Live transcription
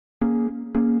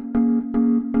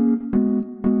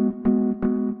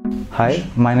Hi,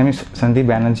 my name is Sandeep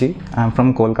Banerjee. I am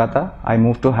from Kolkata. I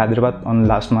moved to Hyderabad on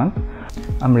last month.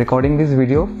 I'm recording this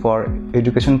video for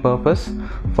education purpose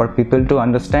for people to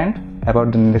understand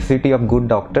about the necessity of good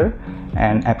doctor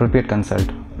and appropriate consult.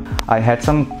 I had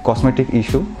some cosmetic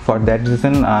issue. For that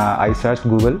reason, I searched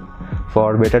Google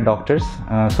for better doctors.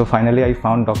 So finally, I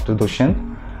found Dr. Dushyant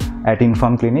at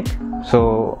Inform Clinic.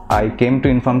 So I came to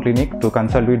Inform Clinic to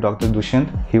consult with Dr. Dushyant.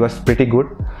 He was pretty good.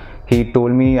 He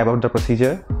told me about the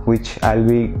procedure which I'll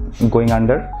be going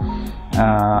under.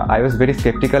 I was very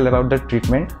skeptical about the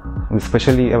treatment,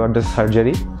 especially about the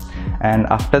surgery. And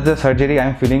after the surgery,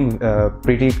 I'm feeling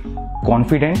pretty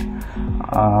confident.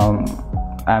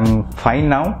 I'm fine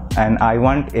now, and I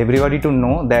want everybody to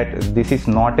know that this is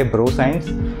not a bro science.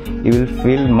 You will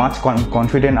feel much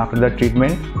confident after the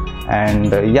treatment,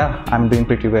 and yeah, I'm doing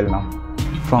pretty well now.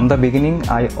 From the beginning,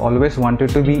 I always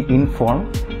wanted to be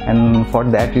informed, and for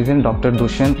that reason Dr.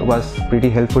 Dushyant was pretty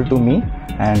helpful to me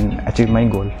and achieved my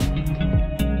goal.